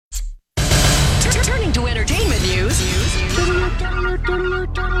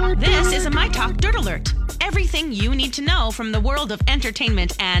is a My Talk Dirt Alert. Everything you need to know from the world of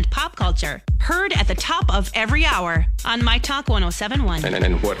entertainment and pop culture. Heard at the top of every hour on My Talk 107.1.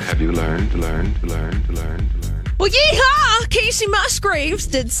 And what have you learned? Well, yeehaw! Kacey Musgraves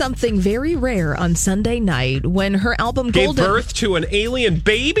did something very rare on Sunday night when her album Gave Golden... birth to an alien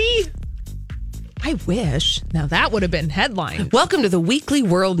baby? I wish. Now that would have been headline. Welcome to the Weekly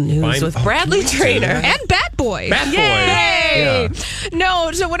World News with Bradley Traynor. And Bat Boy. Bat Boy. Yay! Yeah.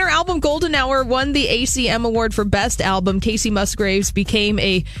 No, so when her album Golden Hour won the ACM Award for Best Album, Kacey Musgraves became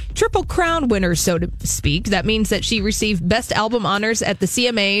a Triple Crown winner, so to speak. That means that she received Best Album honors at the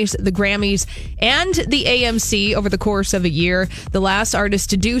CMAs, the Grammys, and the AMC over the course of a year. The last artist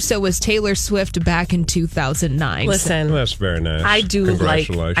to do so was Taylor Swift back in 2009. Listen, That's very nice. I do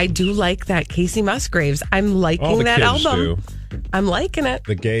Congratulations. like that Kacey Musgraves. I'm All liking the that kids album. do. I'm liking it.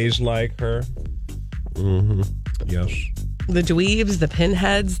 The gays like her. Mm-hmm. Yes. The dweebs, the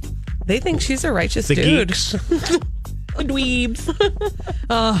pinheads, they think she's a righteous The dude. geeks. The dweebs.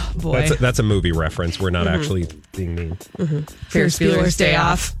 Oh, boy. That's a movie reference. We're not actually being mean. Ferris Bueller's Day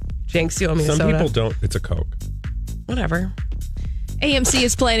Off. Jenks, you owe me a Some soda. people don't. It's a Coke. Whatever. AMC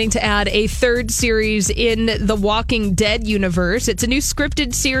is planning to add a third series in the Walking Dead universe. It's a new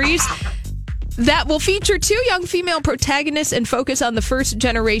scripted series that will feature two young female protagonists and focus on the first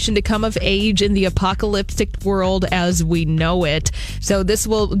generation to come of age in the apocalyptic world as we know it. So this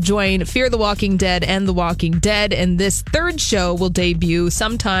will join Fear the Walking Dead and The Walking Dead, and this third show will debut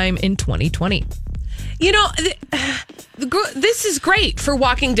sometime in 2020. You know, this is great for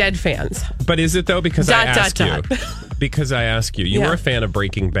Walking Dead fans. But is it though? Because I ask you. Because I ask you. You were a fan of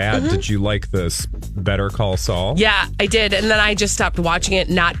Breaking Bad. Did you like this Better Call Saul? Yeah, I did. And then I just stopped watching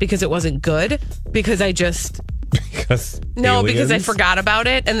it, not because it wasn't good, because I just... Because because I forgot about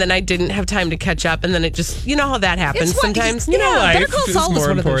it, and then I didn't have time to catch up, and then it just... You know how that happens sometimes? You know, life Better Call is Saul was more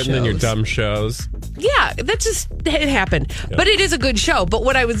one of those important than your shows. dumb shows. Yeah, that just it happened. Yeah. But it is a good show. But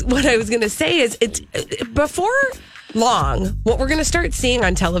what I was going to say is, it's before long, what we're going to start seeing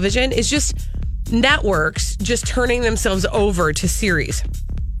on television is just networks just turning themselves over to series.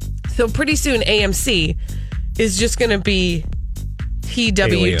 So pretty soon, AMC is just going to be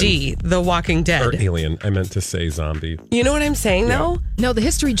TWD, Alien. The Walking Dead. Or Alien. I meant to say zombie. You know what I'm saying, though? No, the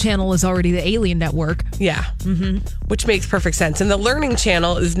History Channel is already the Alien Network. Yeah. Which makes perfect sense. And the Learning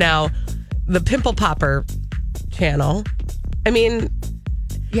Channel is now the Pimple Popper channel. I mean...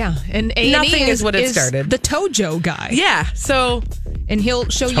 Yeah, and A&E Nothing is what it started. The Tojo guy. Yeah, so... And he'll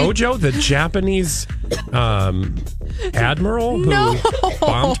show you... Tojo, the Japanese admiral who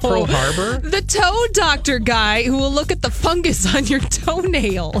bombed Pearl Harbor? The toe doctor guy who will look at the fungus on your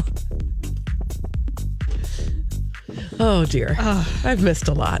toenail. Oh, dear. I've missed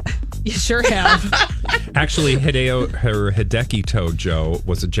a lot. You sure have. Actually, Hideki Tojo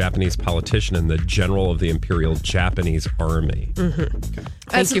was a Japanese politician and the general of the Imperial Japanese Army.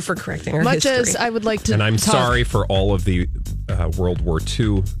 Thank you for correcting our Much history. as I would like to And I'm talk- sorry for all of the World War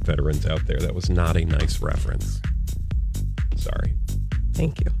II veterans out there. That was not a nice reference. Sorry.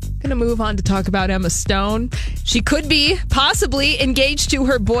 Thank you. Going to move on to talk about Emma Stone. She could be possibly engaged to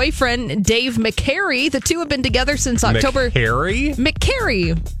her boyfriend, Dave McCary. The two have been together since October...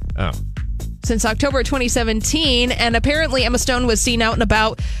 McCary. Oh. Since October 2017, and apparently Emma Stone was seen out and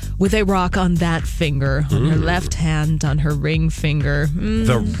about with a rock on that finger, on her left hand, on her ring finger.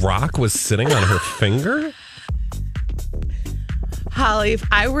 The rock was sitting on her finger? Holly, if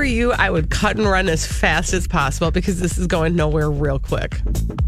I were you, I would cut and run as fast as possible because this is going nowhere real quick.